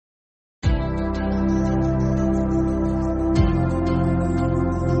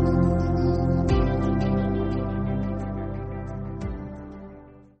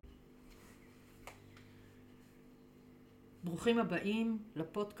ברוכים הבאים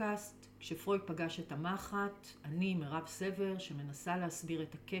לפודקאסט כשפרויד פגש את המחט. אני מירב סבר שמנסה להסביר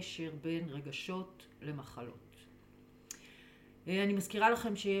את הקשר בין רגשות למחלות. אני מזכירה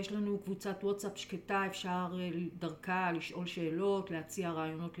לכם שיש לנו קבוצת וואטסאפ שקטה, אפשר דרכה לשאול שאלות, להציע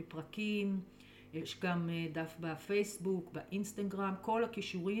רעיונות לפרקים. יש גם דף בפייסבוק, באינסטגרם, כל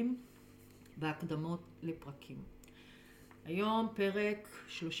הכישורים בהקדמות לפרקים. היום פרק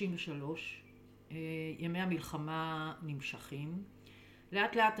 33. ימי המלחמה נמשכים.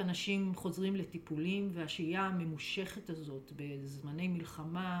 לאט לאט אנשים חוזרים לטיפולים, והשהייה הממושכת הזאת בזמני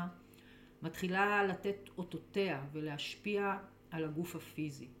מלחמה מתחילה לתת אותותיה ולהשפיע על הגוף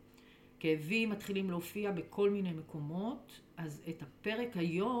הפיזי. כאבים מתחילים להופיע בכל מיני מקומות, אז את הפרק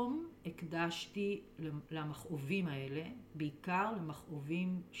היום הקדשתי למכאובים האלה, בעיקר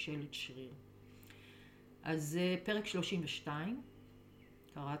למכאובים של שריר. אז פרק 32,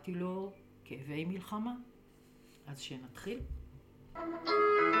 קראתי לו כאבי מלחמה. אז שנתחיל.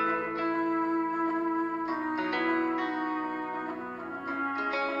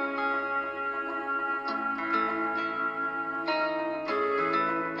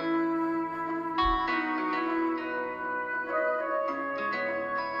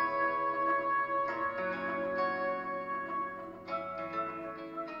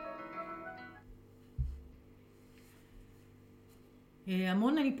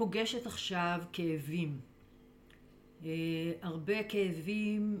 המון אני פוגשת עכשיו כאבים. הרבה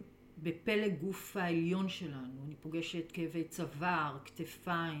כאבים בפלג גוף העליון שלנו. אני פוגשת כאבי צוואר,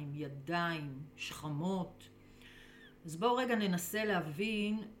 כתפיים, ידיים, שכמות. אז בואו רגע ננסה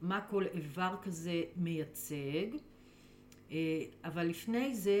להבין מה כל איבר כזה מייצג. אבל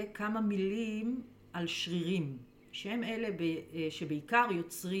לפני זה כמה מילים על שרירים, שהם אלה שבעיקר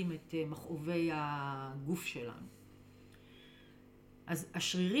יוצרים את מכאובי הגוף שלנו. אז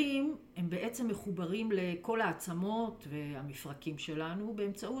השרירים הם בעצם מחוברים לכל העצמות והמפרקים שלנו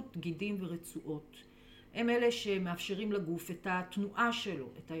באמצעות גידים ורצועות. הם אלה שמאפשרים לגוף את התנועה שלו,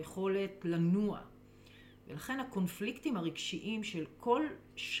 את היכולת לנוע. ולכן הקונפליקטים הרגשיים של כל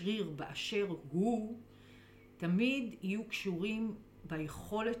שריר באשר הוא, תמיד יהיו קשורים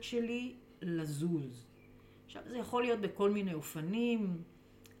ביכולת שלי לזוז. עכשיו זה יכול להיות בכל מיני אופנים.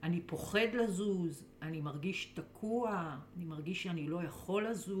 אני פוחד לזוז, אני מרגיש תקוע, אני מרגיש שאני לא יכול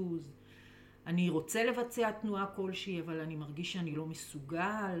לזוז, אני רוצה לבצע תנועה כלשהי, אבל אני מרגיש שאני לא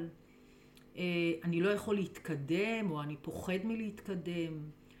מסוגל, אני לא יכול להתקדם, או אני פוחד מלהתקדם,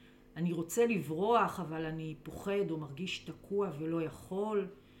 אני רוצה לברוח, אבל אני פוחד או מרגיש תקוע ולא יכול.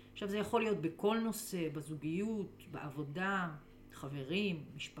 עכשיו זה יכול להיות בכל נושא, בזוגיות, בעבודה, חברים,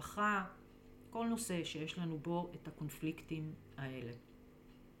 משפחה, כל נושא שיש לנו בו את הקונפליקטים האלה.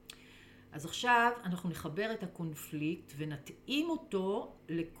 אז עכשיו אנחנו נחבר את הקונפליקט ונתאים אותו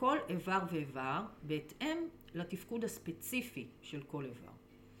לכל איבר ואיבר בהתאם לתפקוד הספציפי של כל איבר.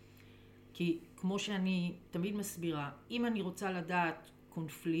 כי כמו שאני תמיד מסבירה, אם אני רוצה לדעת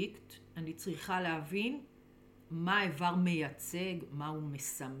קונפליקט, אני צריכה להבין מה האיבר מייצג, מה הוא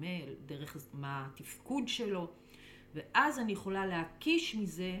מסמל, מה התפקוד שלו, ואז אני יכולה להקיש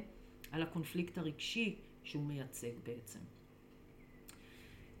מזה על הקונפליקט הרגשי שהוא מייצג בעצם.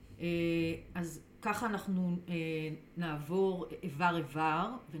 אז ככה אנחנו נעבור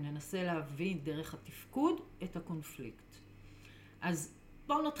איבר וננסה להבין דרך התפקוד את הקונפליקט. אז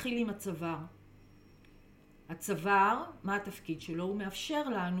בואו נתחיל עם הצוואר. הצוואר, מה התפקיד שלו? הוא מאפשר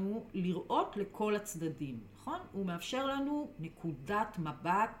לנו לראות לכל הצדדים, נכון? הוא מאפשר לנו נקודת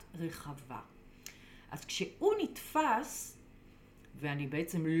מבט רחבה. אז כשהוא נתפס, ואני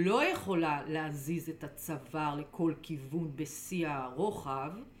בעצם לא יכולה להזיז את הצוואר לכל כיוון בשיא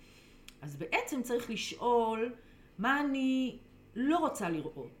הרוחב, אז בעצם צריך לשאול מה אני לא רוצה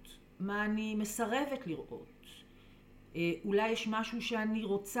לראות, מה אני מסרבת לראות. אולי יש משהו שאני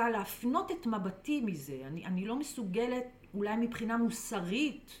רוצה להפנות את מבטי מזה, אני לא מסוגלת אולי מבחינה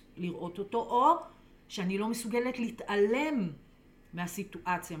מוסרית לראות אותו, או שאני לא מסוגלת להתעלם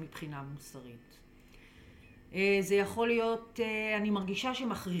מהסיטואציה מבחינה מוסרית. זה יכול להיות, אני מרגישה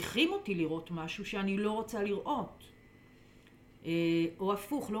שמכריחים אותי לראות משהו שאני לא רוצה לראות. או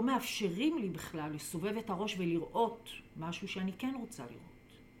הפוך, לא מאפשרים לי בכלל לסובב את הראש ולראות משהו שאני כן רוצה לראות.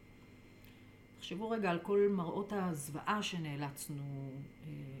 תחשבו רגע על כל מראות הזוועה שנאלצנו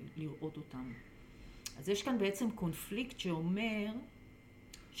לראות אותם. אז יש כאן בעצם קונפליקט שאומר,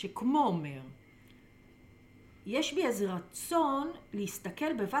 יש בי איזה רצון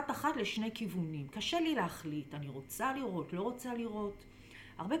להסתכל בבת אחת לשני כיוונים. קשה לי להחליט, אני רוצה לראות, לא רוצה לראות.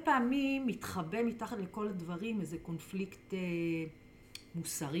 הרבה פעמים מתחבא מתחת לכל הדברים איזה קונפליקט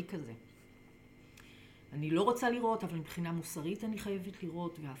מוסרי כזה. אני לא רוצה לראות, אבל מבחינה מוסרית אני חייבת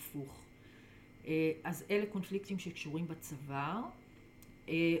לראות, והפוך. אז אלה קונפליקטים שקשורים בצוואר.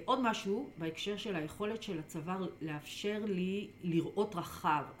 עוד משהו בהקשר של היכולת של הצוואר לאפשר לי לראות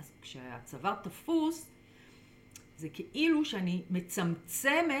רחב. אז כשהצוואר תפוס, זה כאילו שאני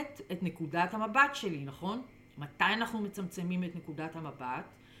מצמצמת את נקודת המבט שלי, נכון? מתי אנחנו מצמצמים את נקודת המבט?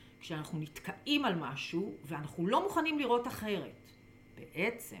 כשאנחנו נתקעים על משהו ואנחנו לא מוכנים לראות אחרת.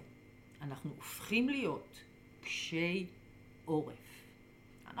 בעצם אנחנו הופכים להיות קשי עורף.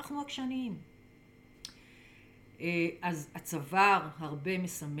 אנחנו עקשניים. אז הצוואר הרבה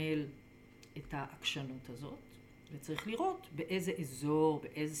מסמל את העקשנות הזאת, וצריך לראות באיזה אזור,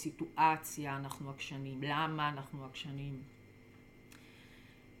 באיזה סיטואציה אנחנו עקשנים, למה אנחנו עקשנים.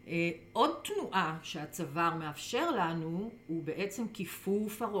 עוד תנועה שהצוואר מאפשר לנו הוא בעצם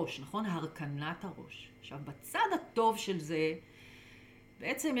כיפוף הראש, נכון? הרכנת הראש. עכשיו, בצד הטוב של זה,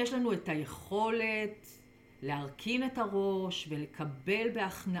 בעצם יש לנו את היכולת להרכין את הראש ולקבל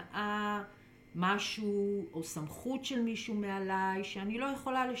בהכנעה משהו או סמכות של מישהו מעליי שאני לא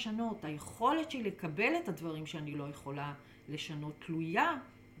יכולה לשנות. היכולת שלי לקבל את הדברים שאני לא יכולה לשנות תלויה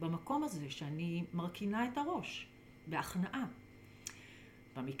במקום הזה שאני מרכינה את הראש בהכנעה.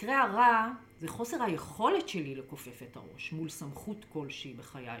 במקרה הרע זה חוסר היכולת שלי לכופף את הראש מול סמכות כלשהי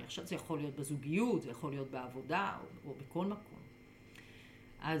בחיי. עכשיו זה יכול להיות בזוגיות, זה יכול להיות בעבודה או בכל מקום.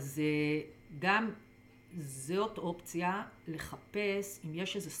 אז גם זאת אופציה לחפש אם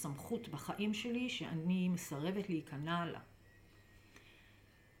יש איזו סמכות בחיים שלי שאני מסרבת להיכנע לה.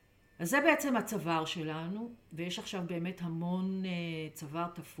 אז זה בעצם הצוואר שלנו, ויש עכשיו באמת המון צוואר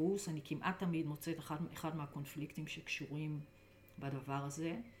תפוס. אני כמעט תמיד מוצאת אחד מהקונפליקטים שקשורים בדבר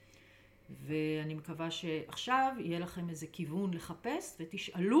הזה, ואני מקווה שעכשיו יהיה לכם איזה כיוון לחפש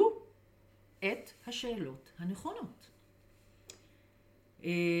ותשאלו את השאלות הנכונות.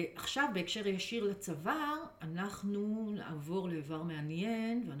 עכשיו בהקשר ישיר לצוואר אנחנו נעבור לאיבר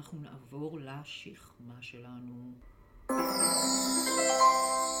מעניין ואנחנו נעבור לשכמה שלנו.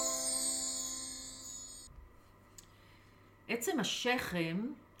 עצם השכם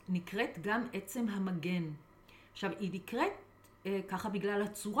נקראת גם עצם המגן. עכשיו היא נקראת ככה בגלל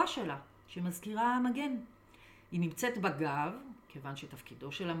הצורה שלה שמזכירה המגן. היא נמצאת בגב כיוון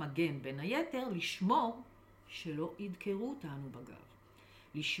שתפקידו של המגן בין היתר לשמור שלא ידקרו אותנו בגב.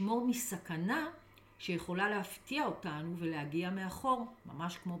 לשמור מסכנה שיכולה להפתיע אותנו ולהגיע מאחור,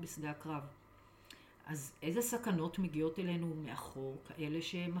 ממש כמו בשדה הקרב. אז איזה סכנות מגיעות אלינו מאחור? כאלה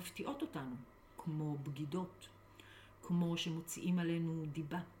שמפתיעות אותנו, כמו בגידות, כמו שמוציאים עלינו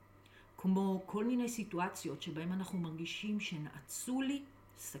דיבה, כמו כל מיני סיטואציות שבהם אנחנו מרגישים שנעצו לי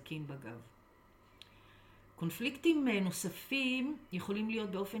סכין בגב. קונפליקטים נוספים יכולים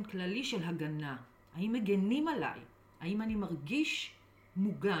להיות באופן כללי של הגנה. האם מגנים עליי? האם אני מרגיש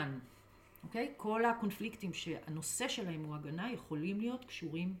מוגן? אוקיי? כל הקונפליקטים שהנושא שלהם הוא הגנה יכולים להיות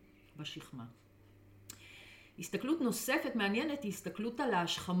קשורים בשכמה. הסתכלות נוספת מעניינת היא הסתכלות על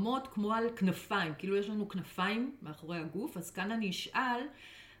השכמות כמו על כנפיים. כאילו יש לנו כנפיים מאחורי הגוף, אז כאן אני אשאל,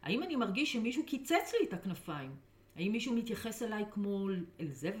 האם אני מרגיש שמישהו קיצץ לי את הכנפיים? האם מישהו מתייחס אליי כמו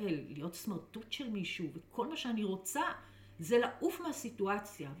אל זבל, להיות סמרטוט של מישהו, וכל מה שאני רוצה זה לעוף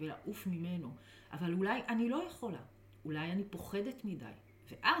מהסיטואציה ולעוף ממנו. אבל אולי אני לא יכולה, אולי אני פוחדת מדי.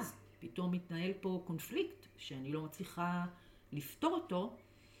 ואז פתאום מתנהל פה קונפליקט שאני לא מצליחה לפתור אותו,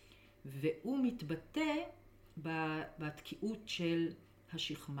 והוא מתבטא בתקיעות של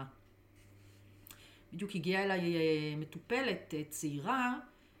השכמה. בדיוק הגיעה אליי מטופלת צעירה,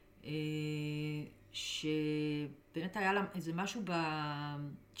 שבאמת היה לה איזה משהו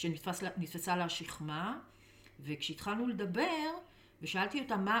שנתפסה לה השכמה, וכשהתחלנו לדבר ושאלתי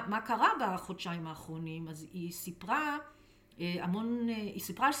אותה מה קרה בחודשיים האחרונים, אז היא סיפרה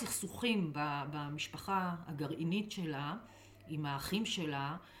על סכסוכים במשפחה הגרעינית שלה, עם האחים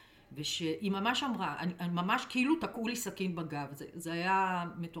שלה, ושהיא ממש אמרה, אני ממש כאילו תקעו לי סכין בגב. זה היה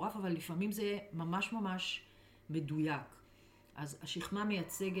מטורף, אבל לפעמים זה ממש ממש מדויק. אז השכמה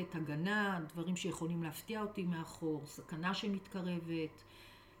מייצגת הגנה, דברים שיכולים להפתיע אותי מאחור, סכנה שמתקרבת,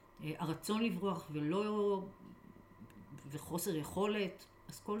 הרצון לברוח וחוסר יכולת.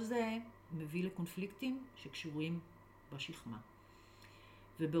 אז כל זה מביא לקונפליקטים שקשורים בשכמה.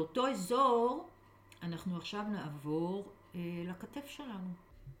 ובאותו אזור אנחנו עכשיו נעבור לכתף שלנו.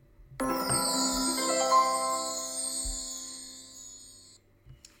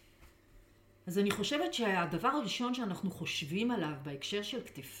 אז אני חושבת שהדבר הראשון שאנחנו חושבים עליו בהקשר של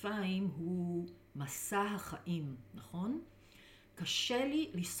כתפיים הוא מסע החיים, נכון? קשה לי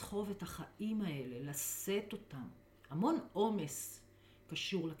לסחוב את החיים האלה, לשאת אותם. המון עומס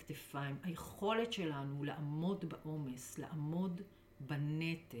קשור לכתפיים. היכולת שלנו לעמוד בעומס, לעמוד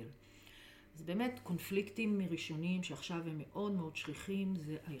בנטל. אז באמת קונפליקטים ראשונים שעכשיו הם מאוד מאוד שכיחים,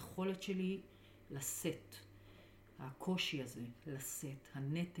 זה היכולת שלי לשאת. הקושי הזה, לשאת,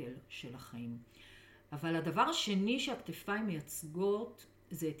 הנטל של החיים. אבל הדבר השני שהכתפיים מייצגות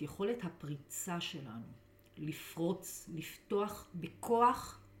זה את יכולת הפריצה שלנו. לפרוץ, לפתוח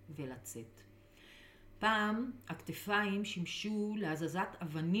בכוח ולצאת. פעם הכתפיים שימשו להזזת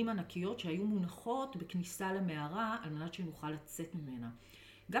אבנים ענקיות שהיו מונחות בכניסה למערה על מנת שנוכל לצאת ממנה.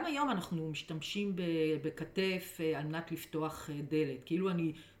 גם היום אנחנו משתמשים בכתף על מנת לפתוח דלת. כאילו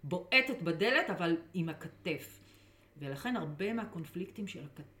אני בועטת בדלת אבל עם הכתף. ולכן הרבה מהקונפליקטים של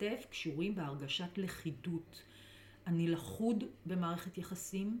הכתף קשורים בהרגשת לכידות. אני לכוד במערכת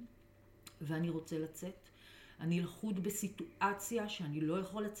יחסים ואני רוצה לצאת. אני לכוד בסיטואציה שאני לא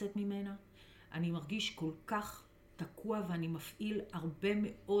יכול לצאת ממנה. אני מרגיש כל כך תקוע ואני מפעיל הרבה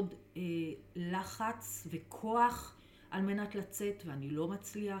מאוד לחץ וכוח על מנת לצאת ואני לא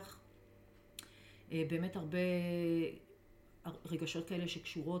מצליח. באמת הרבה רגשות כאלה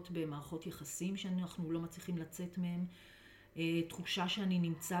שקשורות במערכות יחסים שאנחנו לא מצליחים לצאת מהם. תחושה שאני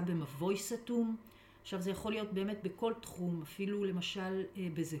נמצא במבוי סתום. עכשיו זה יכול להיות באמת בכל תחום, אפילו למשל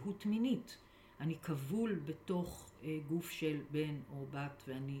בזהות מינית. אני כבול בתוך גוף של בן או בת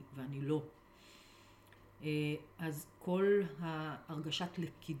ואני לא. אז כל ההרגשת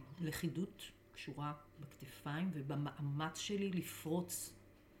לכידות קשורה בכתפיים ובמאמץ שלי לפרוץ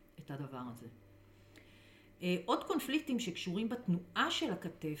את הדבר הזה. עוד קונפליקטים שקשורים בתנועה של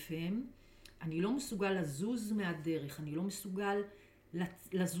הכתף הם, אני לא מסוגל לזוז מהדרך, אני לא מסוגל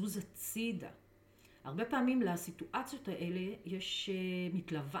לזוז הצידה. הרבה פעמים לסיטואציות האלה יש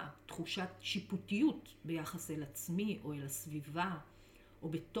מתלווה, תחושת שיפוטיות ביחס אל עצמי או אל הסביבה, או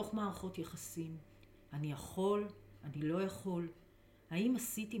בתוך מערכות יחסים. אני יכול, אני לא יכול, האם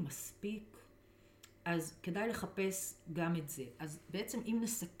עשיתי מספיק? אז כדאי לחפש גם את זה. אז בעצם אם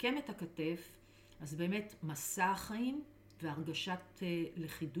נסכם את הכתף, אז באמת מסע החיים והרגשת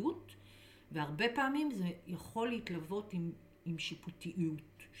לכידות, והרבה פעמים זה יכול להתלוות עם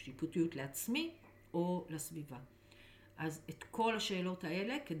שיפוטיות לעצמי או לסביבה. אז את כל השאלות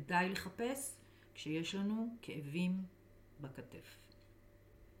האלה כדאי לחפש כשיש לנו כאבים בכתף.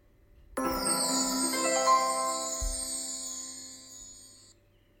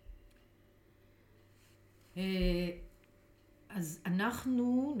 אז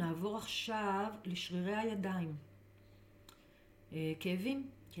אנחנו נעבור עכשיו לשרירי הידיים.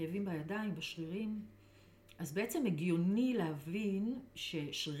 כאבים בידיים, בשרירים. אז בעצם הגיוני להבין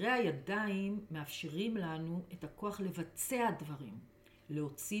ששרירי הידיים מאפשרים לנו את הכוח לבצע דברים,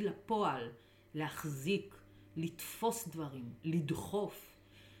 להוציא לפועל, להחזיק, לתפוס דברים, לדחוף.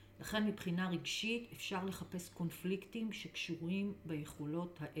 לכן מבחינה רגשית אפשר לחפש קונפליקטים שקשורים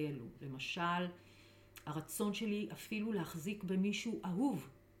ביכולות האלו. למשל, הרצון שלי אפילו להחזיק במישהו אהוב,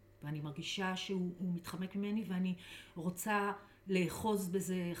 ואני מרגישה שהוא מתחמק ממני ואני רוצה לאחוז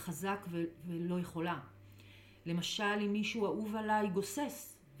בזה חזק ולא יכולה. למשל, אם מישהו אהוב עליי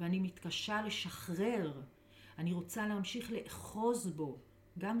גוסס ואני מתקשה לשחרר, אני רוצה להמשיך לאחוז בו,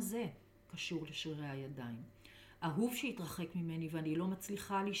 גם זה קשור לשרירי הידיים. אהוב שהתרחק ממני ואני לא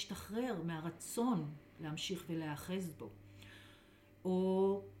מצליחה להשתחרר מהרצון להמשיך ולהאחז בו.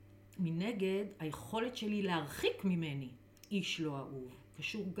 או מנגד, היכולת שלי להרחיק ממני איש לא אהוב,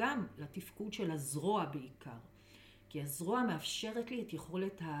 קשור גם לתפקוד של הזרוע בעיקר. כי הזרוע מאפשרת לי את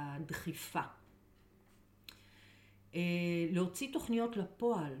יכולת הדחיפה. להוציא תוכניות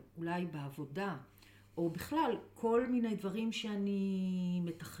לפועל, אולי בעבודה, או בכלל כל מיני דברים שאני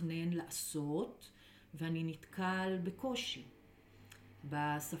מתכנן לעשות, ואני נתקל בקושי.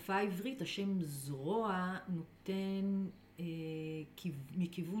 בשפה העברית השם זרוע נותן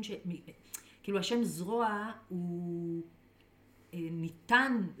מכיוון כאילו השם זרוע הוא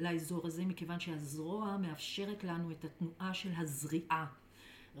ניתן לאזור הזה מכיוון שהזרוע מאפשרת לנו את התנועה של הזריעה,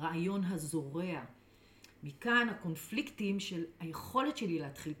 רעיון הזורע. מכאן הקונפליקטים של היכולת שלי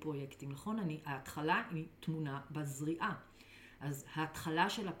להתחיל פרויקטים, נכון? ההתחלה היא תמונה בזריעה. אז ההתחלה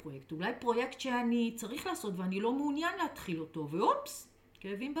של הפרויקט, אולי פרויקט שאני צריך לעשות ואני לא מעוניין להתחיל אותו, ואופס,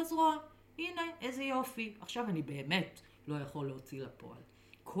 כאבים בזרוע. הנה, איזה יופי. עכשיו אני באמת לא יכול להוציא לפועל.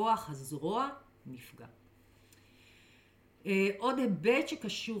 כוח הזרוע נפגע. עוד היבט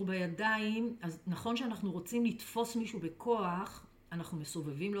שקשור בידיים, אז נכון שאנחנו רוצים לתפוס מישהו בכוח, אנחנו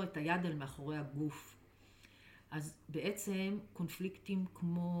מסובבים לו את היד על מאחורי הגוף. אז בעצם קונפליקטים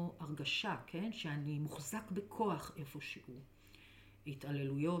כמו הרגשה, כן? שאני מוחזק בכוח איפשהו.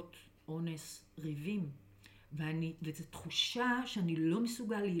 התעללויות, אונס, ריבים. וזו תחושה שאני לא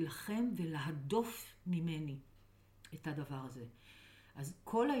מסוגל להילחם ולהדוף ממני את הדבר הזה. אז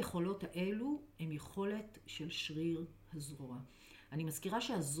כל היכולות האלו הן יכולת של שריר הזרוע. אני מזכירה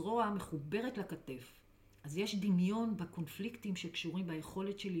שהזרוע מחוברת לכתף. אז יש דמיון בקונפליקטים שקשורים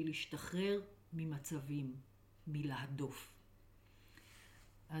ביכולת שלי להשתחרר ממצבים, מלהדוף.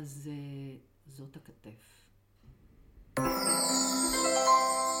 אז זאת הכתף.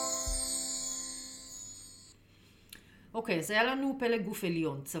 אוקיי, אז היה לנו פלג גוף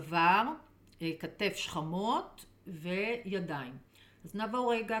עליון, צוואר, כתף, שכמות וידיים. אז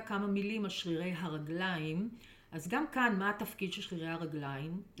נעבור רגע כמה מילים על שרירי הרגליים. אז גם כאן, מה התפקיד של שרירי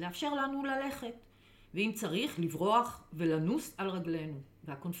הרגליים? לאפשר לנו ללכת. ואם צריך, לברוח ולנוס על רגלינו.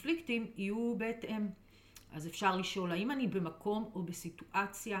 והקונפליקטים יהיו בהתאם. אז אפשר לשאול, האם אני במקום או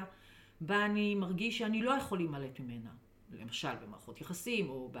בסיטואציה בה אני מרגיש שאני לא יכול להימלט ממנה? למשל במערכות יחסים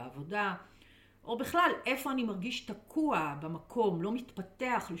או בעבודה, או בכלל איפה אני מרגיש תקוע במקום, לא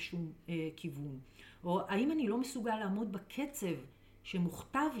מתפתח לשום כיוון. או האם אני לא מסוגל לעמוד בקצב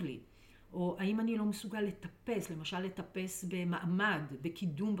שמוכתב לי, או האם אני לא מסוגל לטפס, למשל לטפס במעמד,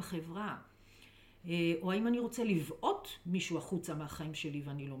 בקידום בחברה, או האם אני רוצה לבעוט מישהו החוצה מהחיים שלי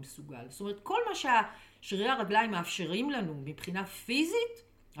ואני לא מסוגל. זאת אומרת, כל מה שהשרירי הרגליים מאפשרים לנו מבחינה פיזית,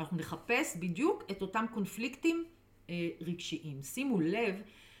 אנחנו נחפש בדיוק את אותם קונפליקטים רגשיים. שימו לב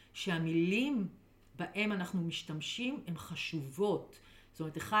שהמילים בהם אנחנו משתמשים הן חשובות. זאת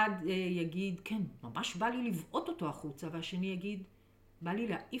אומרת, אחד יגיד, כן, ממש בא לי לבעוט אותו החוצה, והשני יגיד, בא לי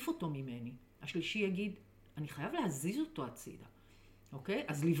להעיף אותו ממני. השלישי יגיד, אני חייב להזיז אותו הצידה. אוקיי?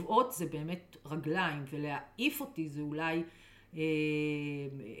 אז לבעוט זה באמת רגליים, ולהעיף אותי זה אולי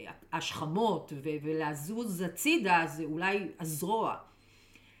השכמות, ולהזוז הצידה זה אולי הזרוע.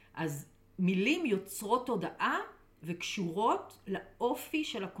 אז מילים יוצרות תודעה וקשורות לאופי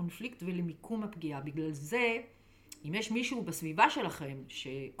של הקונפליקט ולמיקום הפגיעה. בגלל זה, אם יש מישהו בסביבה שלכם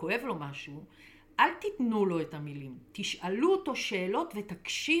שכואב לו משהו, אל תיתנו לו את המילים. תשאלו אותו שאלות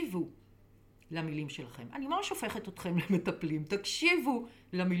ותקשיבו למילים שלכם. אני ממש הופכת אתכם למטפלים. תקשיבו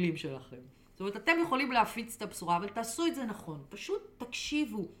למילים שלכם. זאת אומרת, אתם יכולים להפיץ את הבשורה, אבל תעשו את זה נכון. פשוט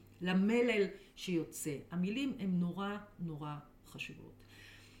תקשיבו למלל שיוצא. המילים הן נורא נורא חשובות.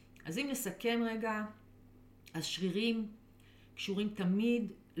 אז אם נסכם רגע, אז שרירים קשורים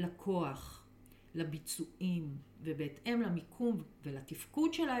תמיד לכוח, לביצועים, ובהתאם למיקום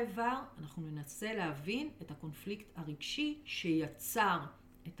ולתפקוד של האיבר, אנחנו ננסה להבין את הקונפליקט הרגשי שיצר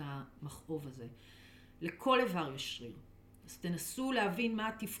את המכאוב הזה. לכל איבר יש שריר. אז תנסו להבין מה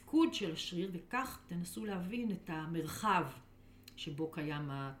התפקוד של השריר, וכך תנסו להבין את המרחב שבו קיים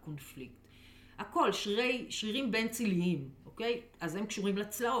הקונפליקט. הכל, שרירים בין ציליים, אוקיי? אז הם קשורים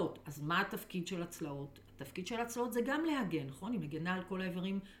לצלעות. אז מה התפקיד של הצלעות? התפקיד של הצלעות זה גם להגן, נכון? היא מגנה על כל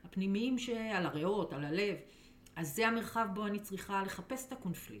האיברים הפנימיים על הריאות, על הלב. אז זה המרחב בו אני צריכה לחפש את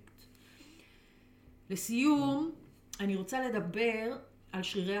הקונפליקט. לסיום, אני רוצה לדבר על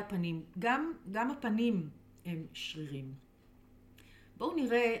שרירי הפנים. גם הפנים הם שרירים. בואו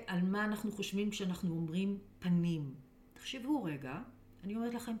נראה על מה אנחנו חושבים כשאנחנו אומרים פנים. תחשבו רגע, אני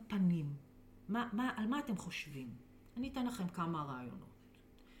אומרת לכם פנים. על מה אתם חושבים? אני אתן לכם כמה רעיונות.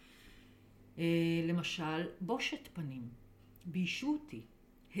 למשל, בושת פנים. ביישו אותי,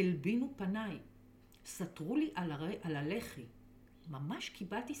 הלבינו פניי, סתרו לי על הלחי. ממש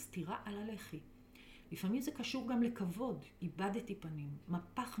קיבלתי סתירה על הלחי. לפעמים זה קשור גם לכבוד, איבדתי פנים,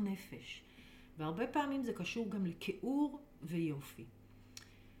 מפח נפש. והרבה פעמים זה קשור גם לכיעור ויופי.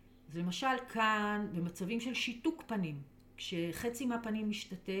 אז למשל כאן, במצבים של שיתוק פנים, כשחצי מהפנים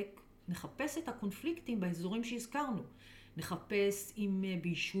משתתק, נחפש את הקונפליקטים באזורים שהזכרנו. נחפש אם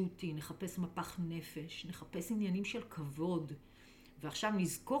ביישו אותי, נחפש מפח נפש, נחפש עניינים של כבוד. ועכשיו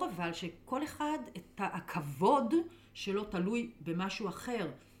נזכור אבל שכל אחד את הכבוד שלו תלוי במשהו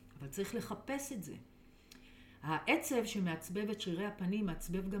אחר, אבל צריך לחפש את זה. העצב שמעצבב את שרירי הפנים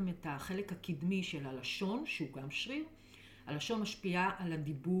מעצבב גם את החלק הקדמי של הלשון, שהוא גם שריר. הלשון משפיעה על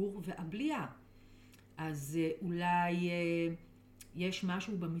הדיבור והבליעה. אז אולי יש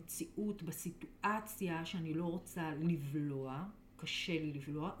משהו במציאות, בסיטואציה שאני לא רוצה לבלוע, קשה לי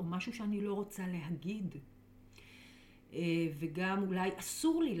לבלוע, או משהו שאני לא רוצה להגיד. וגם אולי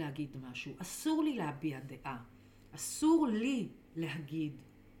אסור לי להגיד משהו, אסור לי להביע דעה, אסור לי להגיד.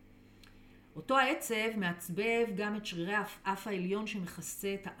 אותו העצב מעצבב גם את שרירי האף העליון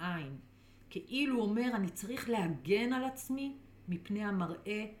שמכסה את העין. כאילו אומר, אני צריך להגן על עצמי מפני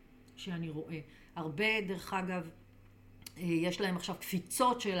המראה שאני רואה. הרבה, דרך אגב, יש להם עכשיו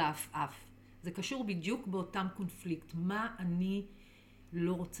קפיצות של האף. זה קשור בדיוק באותם קונפליקט. מה אני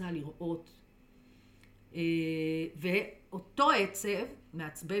לא רוצה לראות? ואותו עצב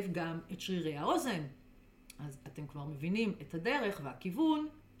מעצבב גם את שרירי האוזן. אז אתם כבר מבינים את הדרך והכיוון,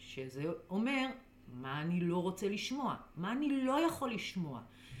 שזה אומר מה אני לא רוצה לשמוע, מה אני לא יכול לשמוע,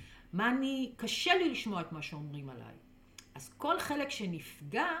 קשה לי לשמוע את מה שאומרים עליי. אז כל חלק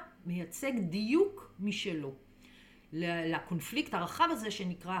שנפגע מייצג דיוק משלו. לקונפליקט הרחב הזה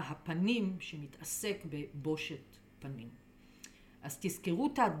שנקרא הפנים, שמתעסק בבושת פנים. אז תזכרו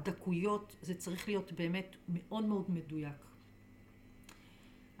את הדקויות, זה צריך להיות באמת מאוד מאוד מדויק.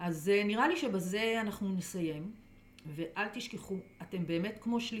 אז נראה לי שבזה אנחנו נסיים, ואל תשכחו, אתם באמת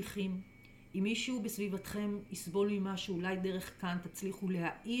כמו שליחים. אם מישהו בסביבתכם יסבול ממשהו, אולי דרך כאן תצליחו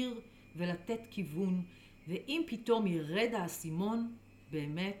להאיר ולתת כיוון, ואם פתאום ירד האסימון,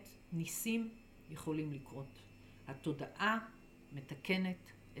 באמת ניסים יכולים לקרות. התודעה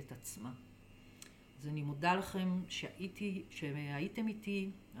מתקנת את עצמה. אז אני מודה לכם שהייתם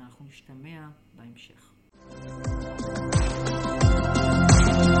איתי, ואנחנו נשתמע בהמשך.